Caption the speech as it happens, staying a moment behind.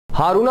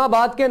ہارون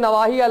آباد کے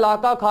نواحی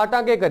علاقہ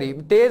کھاٹا کے قریب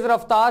تیز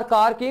رفتار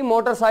کار کی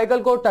موٹر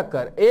سائیکل کو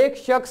ٹکر، ایک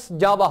شخص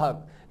جاں بحق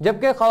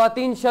جبکہ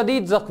خواتین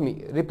شدید زخمی۔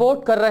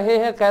 رپورٹ کر رہے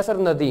ہیں قیصر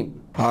ندیم۔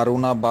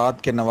 ہارون آباد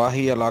کے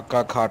نواحی علاقہ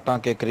کھاٹا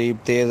کے قریب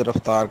تیز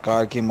رفتار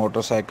کار کی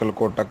موٹر سائیکل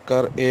کو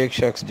ٹکر، ایک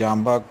شخص جاں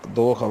بحق،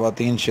 2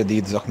 خواتین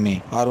شدید زخمی۔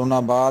 ہارون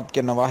آباد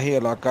کے نواحی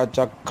علاقہ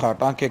چک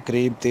کھاٹا کے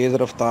قریب تیز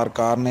رفتار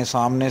کار نے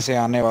سامنے سے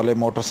آنے والے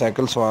موٹر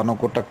سائیکل سواروں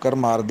کو ٹکر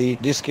مار دی،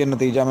 جس کے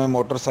نتیجہ میں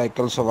موٹر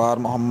سائیکل سوار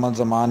محمد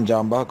زمان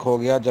جاں بحق ہو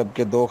گیا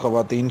جبکہ 2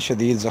 خواتین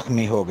شدید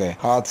زخمی ہو گئے۔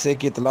 حادثے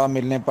کی اطلاع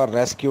ملنے پر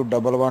ریسکیو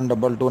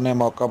 1122 نے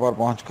موقع پر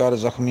پہنچ کر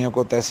زخمیوں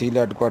کو تحصیل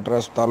ہیڈ کوارٹر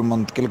اسپتال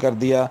منتقل کر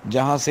دیا،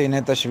 جہاں سے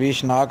انہیں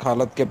تشویشناک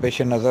حالت کے پیش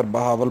نظر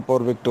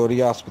بہاولپور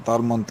وکٹوریہ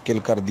اسپتال منتقل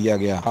کر دیا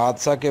گیا۔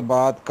 حادثہ کے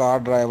بعد کار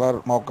ڈرائیور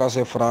موقع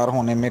سے فرار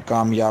ہونے میں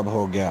کامیاب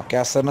ہو گیا۔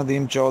 قیصر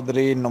ندیم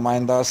چودھری،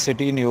 نمائندہ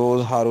سٹی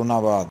نیوز، ہارون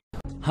آباد۔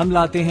 ہم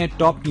لاتے ہیں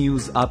ٹاپ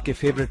نیوز، آپ کے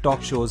فیورٹ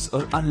ٹاک شوز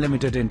اور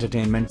انلمیٹڈ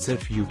انٹرٹینمنٹ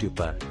صرف یوٹیوب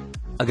پر۔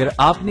 اگر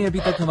آپ نے ابھی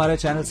تک ہمارا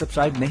چینل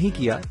سبسکرائب نہیں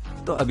کیا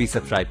تو ابھی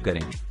سبسکرائب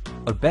کریں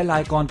اور بیل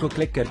آئیکن کو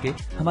کلک کر کے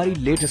ہماری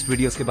لیٹسٹ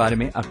ویڈیوز کے بارے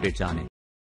میں اپڈیٹ جانیں۔